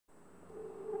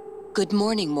Good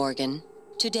morning, Morgan.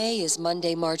 Today is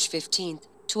Monday, March 15th,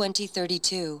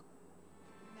 2032.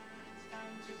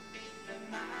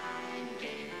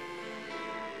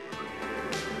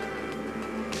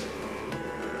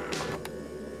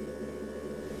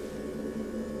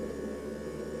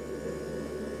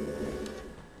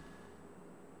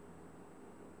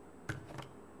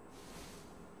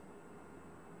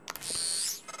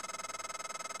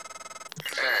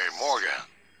 Hey, Morgan.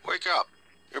 Wake up.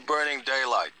 You're burning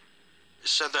daylight.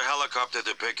 Send the helicopter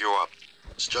to pick you up.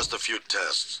 It's just a few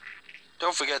tests.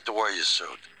 Don't forget to wear your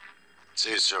suit. See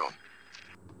you soon.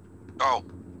 Oh,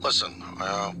 listen,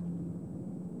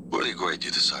 really great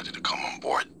you decided to come on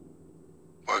board.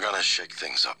 We're gonna shake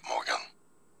things up, Morgan.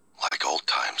 Like old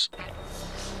times.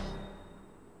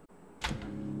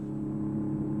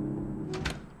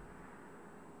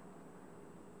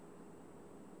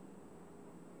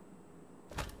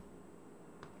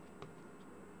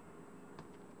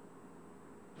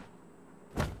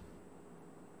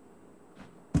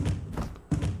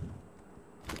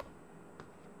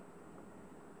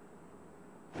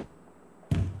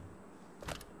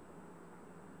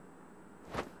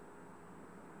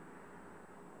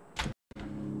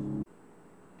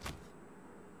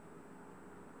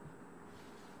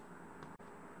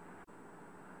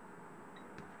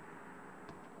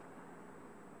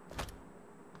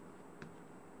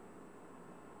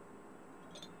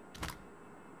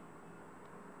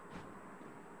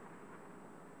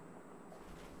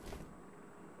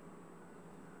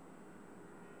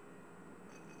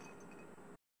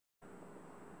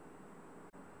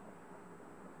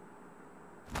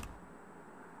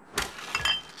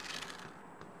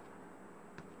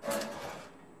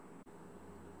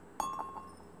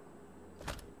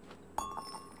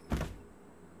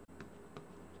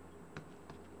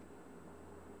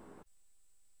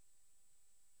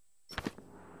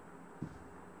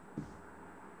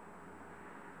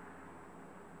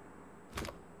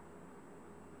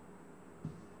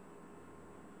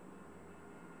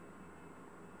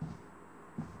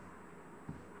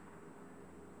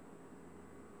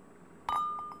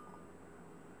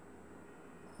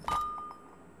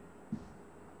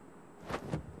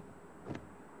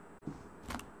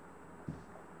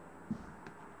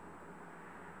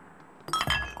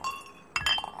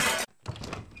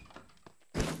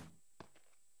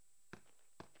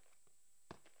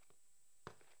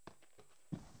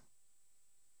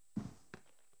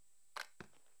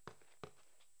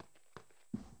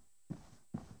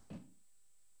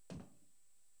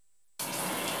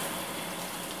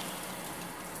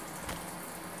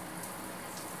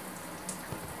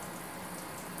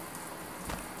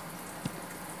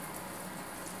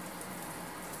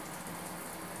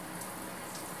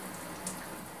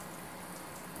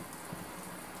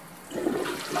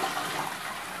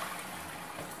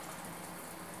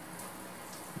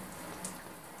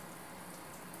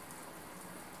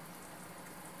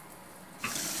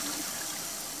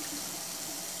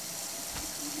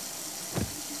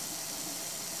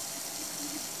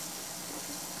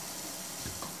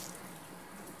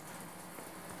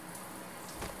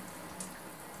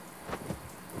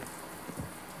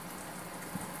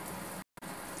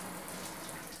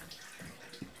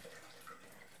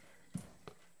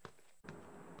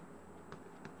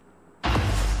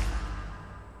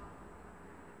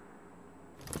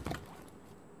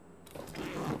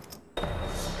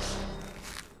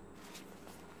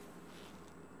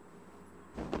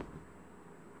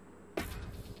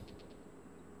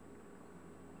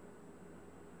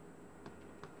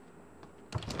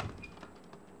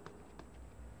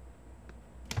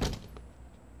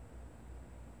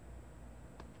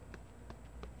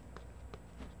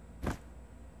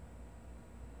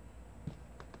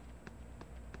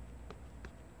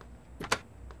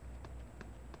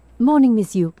 Morning,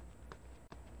 Miss Yu.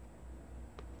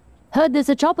 Heard there's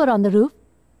a chopper on the roof.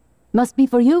 Must be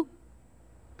for you.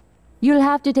 You'll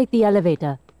have to take the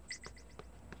elevator.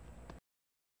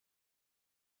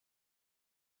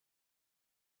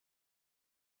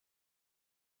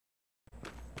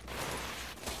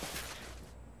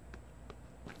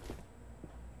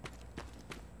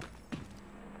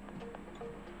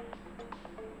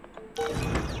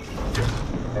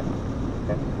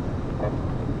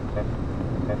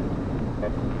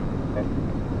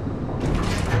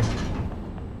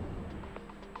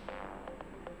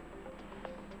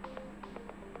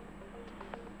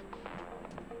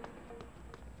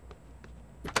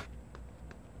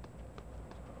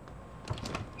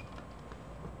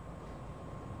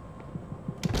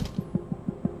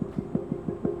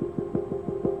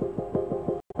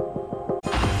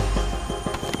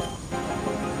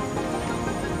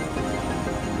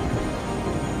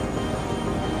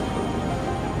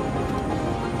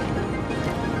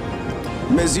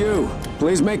 Ms. Yu,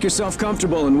 please make yourself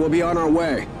comfortable and we'll be on our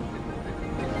way.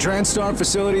 TranStar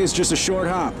facility is just a short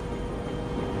hop.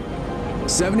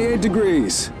 78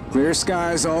 degrees, clear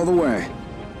skies all the way.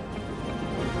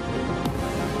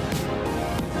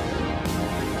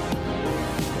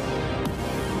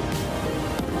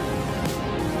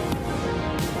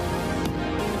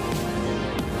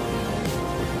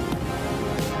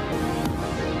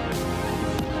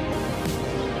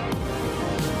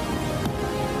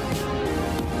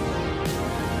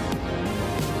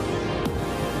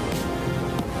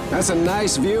 That's a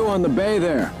nice view on the bay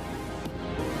there.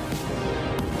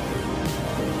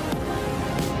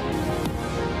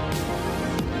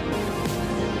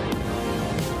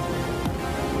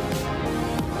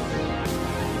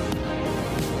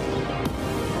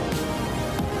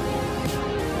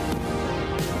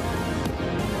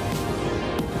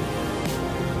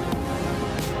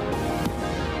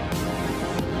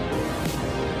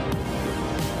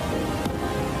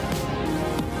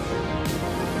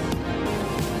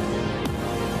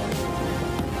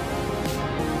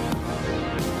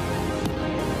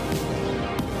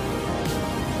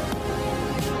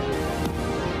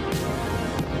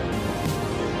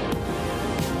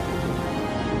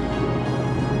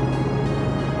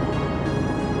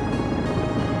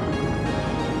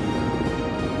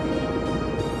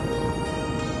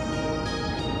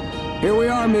 Here we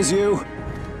are, Ms. Yu.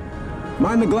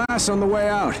 Mind the glass on the way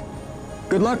out.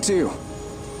 Good luck to you.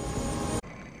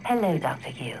 Hello, Dr.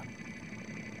 Yu.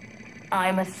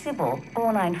 I'm a Sybil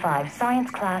 495 science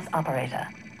class operator.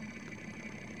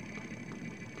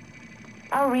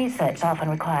 Our research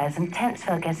often requires intense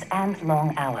focus and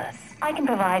long hours. I can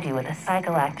provide you with a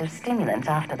psychoactive stimulant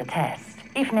after the test,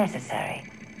 if necessary.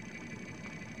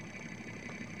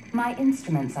 My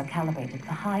instruments are calibrated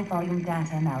for high-volume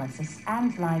data analysis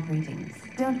and live readings.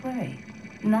 Don't worry,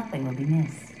 nothing will be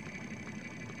missed.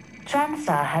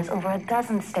 TranStar has over a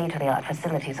dozen state-of-the-art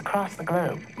facilities across the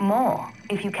globe. More,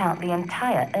 if you count the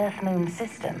entire Earth-Moon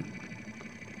system.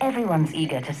 Everyone's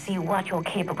eager to see what you're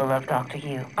capable of, Dr.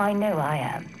 Yu. I know I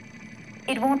am.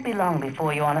 It won't be long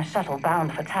before you're on a shuttle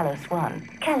bound for Talos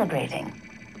 1, calibrating.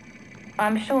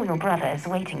 I'm sure your brother is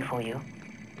waiting for you.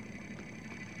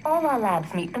 All our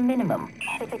labs meet the minimum.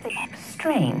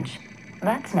 Strange.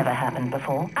 That's never happened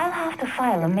before. I'll have to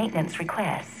file a maintenance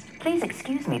request. Please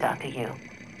excuse me, Dr. Yu.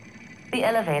 The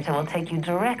elevator will take you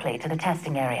directly to the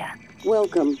testing area.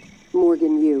 Welcome,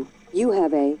 Morgan Yu. You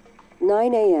have a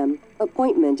 9 a.m.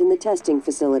 appointment in the testing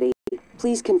facility.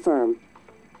 Please confirm.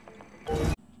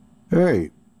 Hey,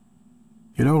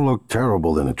 you don't look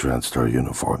terrible in a TranStar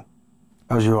uniform.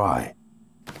 How's your eye?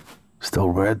 Still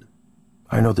red?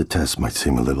 I know the test might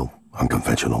seem a little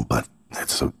unconventional, but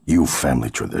it's a Yu family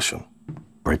tradition.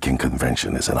 Breaking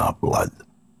convention is in our blood.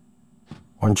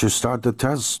 Once you start the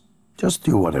test, just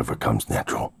do whatever comes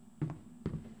natural.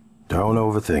 Don't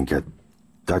overthink it.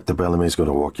 Dr. Bellamy's going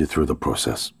to walk you through the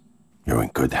process. You're in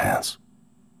good hands.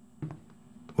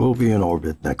 We'll be in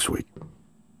orbit next week.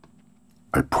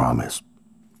 I promise.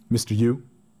 Mr. Yu,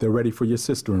 they're ready for your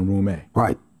sister in room A.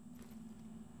 Right.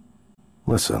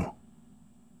 Listen,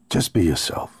 just be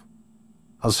yourself.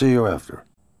 I'll see you after.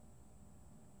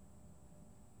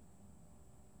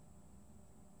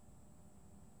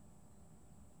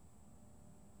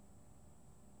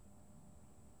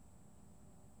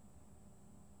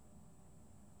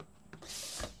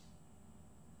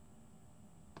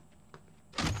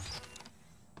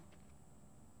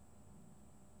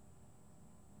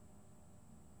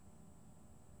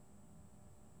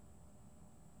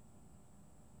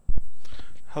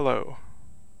 Hello.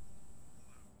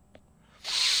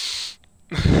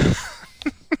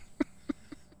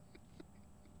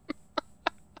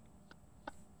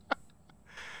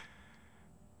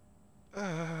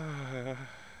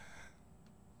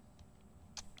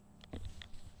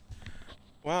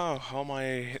 Wow, all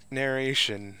my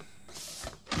narration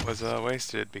was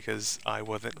wasted because I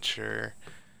wasn't sure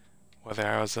whether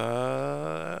I was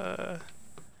I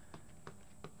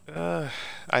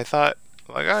thought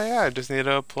like, oh yeah, I just need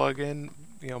to plug in,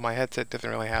 you know, my headset doesn't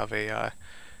really have a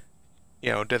you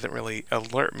know, doesn't really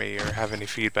alert me or have any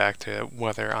feedback to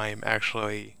whether I am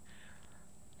actually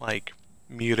like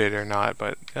muted or not,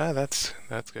 but that's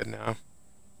good now.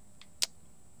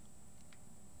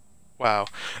 Wow.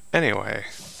 Anyway,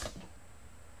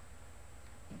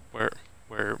 we're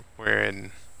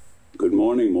in. Good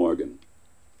morning, Morgan.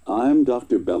 I'm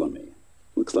Dr. Bellamy.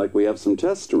 Looks like we have some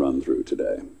tests to run through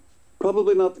today.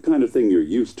 Probably not the kind of thing you're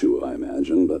used to, I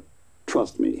imagine, but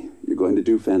trust me, you're going to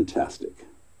do fantastic.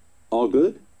 All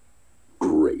good?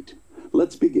 Great.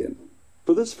 Let's begin.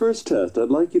 For this first test,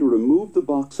 I'd like you to remove the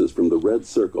boxes from the red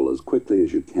circle as quickly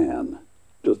as you can.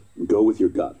 go with your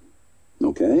gut.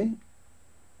 Okay?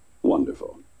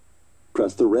 Wonderful.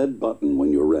 Press the red button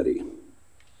when you're ready.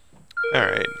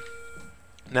 Alright.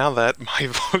 Now that my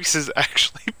voice is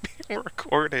actually being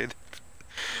recorded.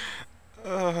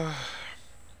 I'm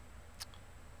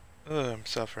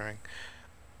suffering.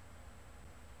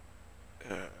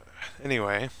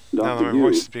 Anyway, now that my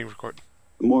voice is being recorded.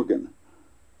 Morgan,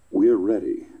 we're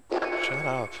ready. Shut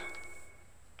up.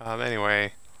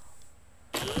 Anyway,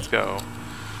 let's go.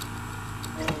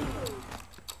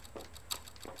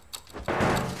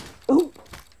 Oh,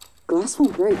 glass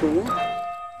won't break, will it?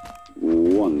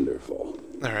 Wonderful.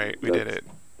 Alright, we did it.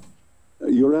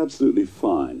 You're absolutely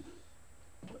fine.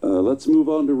 Let's move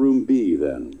on to room B,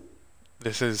 then.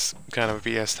 This is kind of a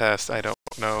BS test. I don't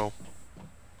know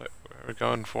what we're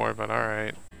going for, but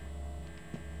alright.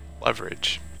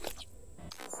 Leverage.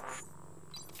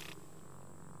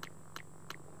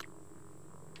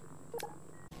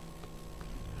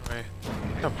 Anyway,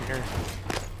 come here.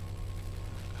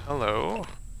 Hello.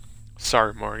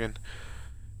 Sorry, Morgan.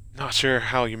 Not sure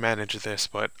how you managed this,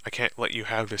 but I can't let you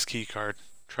have this key card.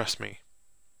 Trust me.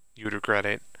 You'd regret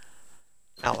it.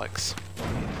 Alex.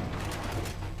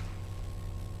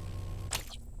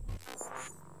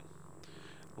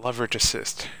 Leverage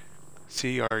assist.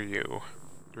 CRU.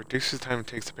 Reduces the time it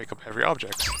takes to pick up heavy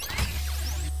objects.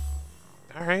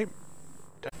 Alright.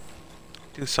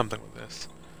 Do something with this.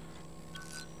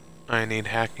 I need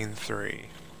hacking 3.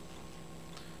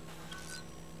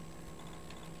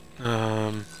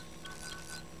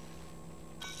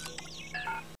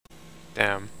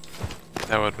 Damn.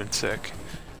 That would have been sick.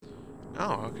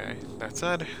 Oh, okay. That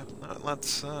said,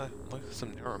 let's look at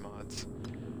some neuromods.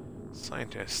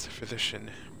 Scientist,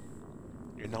 physician.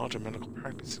 Your knowledge of medical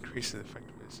practice increases the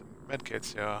effectiveness of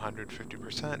medkits to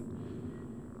 150%.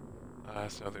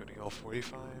 So they would heal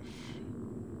 45.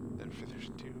 Then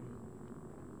physician 2.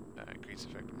 Increase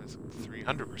effectiveness of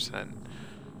 300%.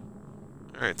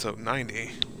 Alright, so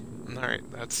 90.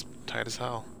 Alright, that's tight as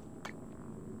hell.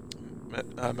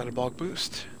 Metabolic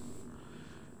boost.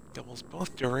 Doubles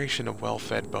both duration of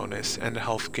well-fed bonus and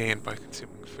health gained by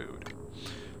consuming food.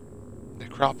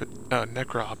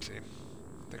 Necropsy.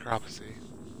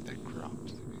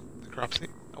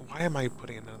 Why am I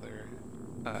putting another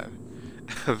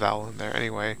vowel in there?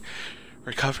 Anyway,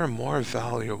 recover more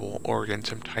valuable organs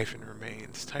from Typhon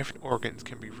remains. Typhon organs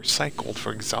can be recycled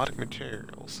for exotic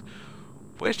materials,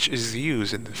 which is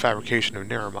used in the fabrication of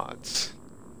neuromods.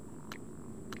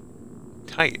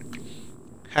 Tight.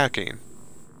 Hacking.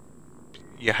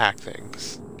 You hack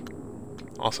things.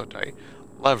 Also tight.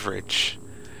 Leverage.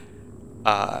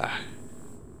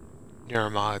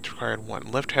 Neuromods required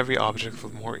 1. Lift heavy objects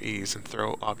with more ease and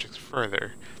throw objects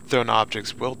further. Thrown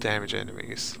objects will damage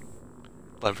enemies.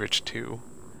 Leverage 2.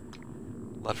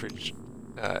 Leverage.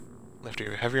 Lift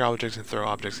heavy objects and throw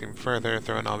objects even further.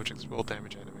 Thrown objects will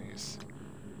damage enemies.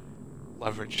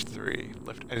 Leverage 3.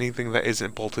 Lift anything that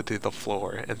isn't bolted to the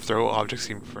floor and throw objects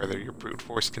even further. Your brute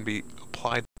force can be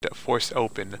applied to force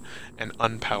open an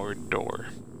unpowered door.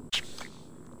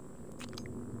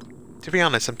 To be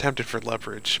honest, I'm tempted for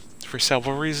leverage for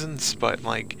several reasons, but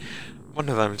like one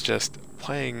of them is just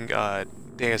playing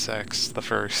Deus Ex the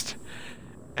first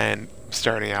and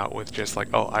starting out with just like,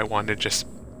 oh, I want to just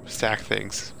stack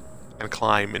things and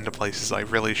climb into places I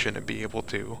really shouldn't be able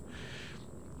to.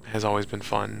 Has always been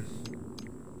fun.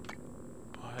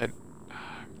 But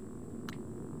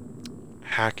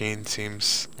hacking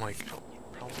seems like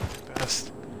probably the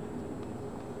best.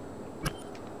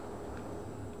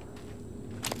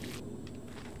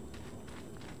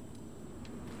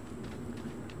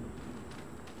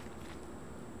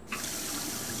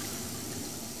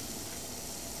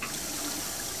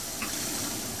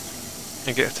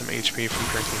 And get some HP from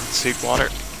drinking seep water.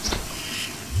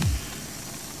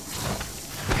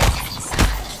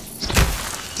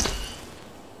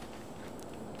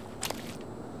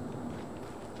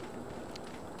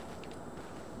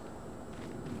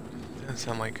 Doesn't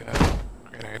sound like a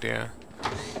great idea.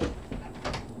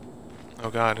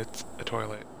 Oh god, it's a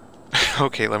toilet.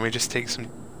 Okay, let me just take some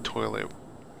toilet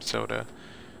soda.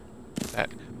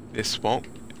 This won't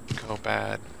go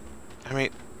bad. I mean,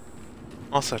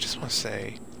 also, I just want to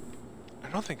say, I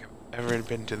don't think I've ever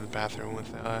been to the bathroom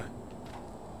with,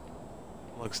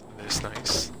 looks this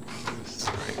nice. This is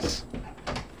nice.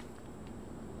 I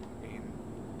mean,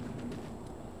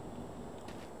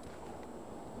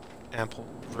 ample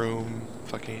room,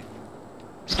 fucking,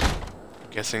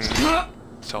 I'm guessing,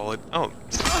 solid, oh,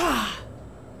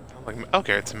 like,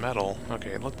 okay, it's metal,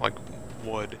 okay, it looked like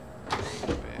wood, let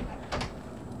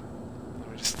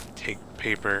me just take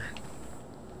paper.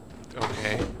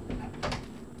 Okay.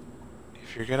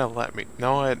 If you're gonna let me...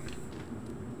 Know what?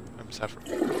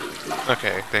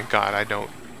 Okay, thank God I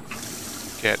don't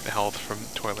get health from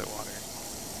toilet water.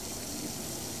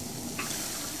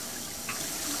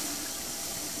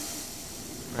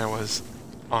 I was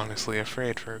honestly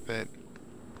afraid for a bit.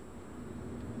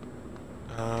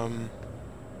 I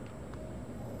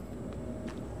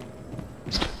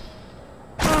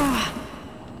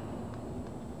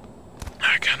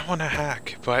kind of want to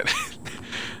hack, but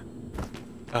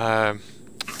I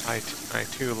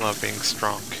too love being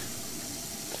strong.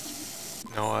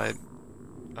 You know what?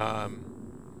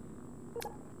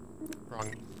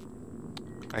 Wrong.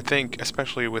 I think,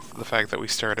 especially with the fact that we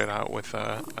started out with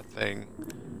a thing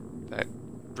that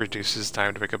reduces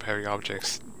time to pick up heavy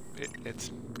objects,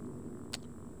 it's...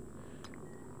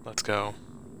 Let's go.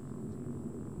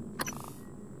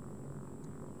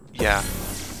 Yeah.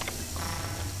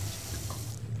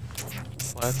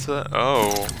 Let's,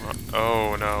 oh.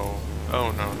 Oh, no.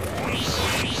 Oh, no, no.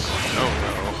 Oh,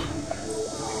 no.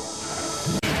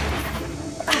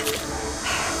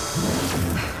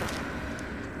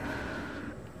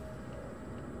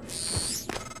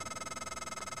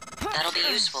 That'll be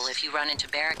useful if you run into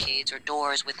barricades or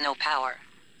doors with no power.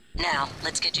 Now,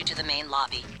 let's get you to the main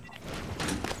lobby.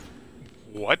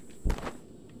 What?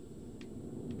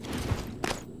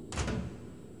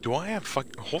 Do I have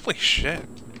holy shit.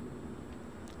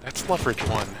 That's leverage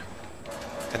 1.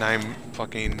 And I'm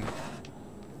fucking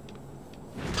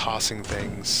tossing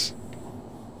things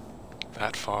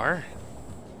that far?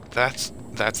 That's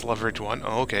leverage 1?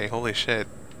 Oh, okay, holy shit.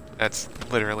 That's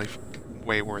literally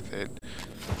way worth it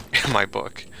in my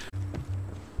book.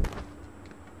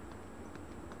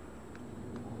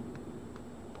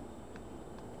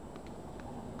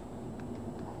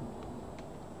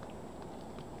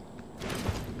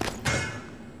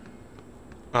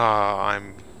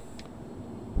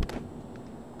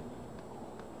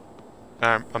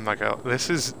 I'm not gonna. This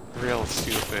is real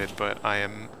stupid, but I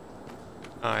am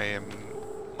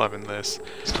loving this.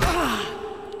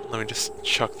 Let me just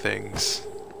chuck things.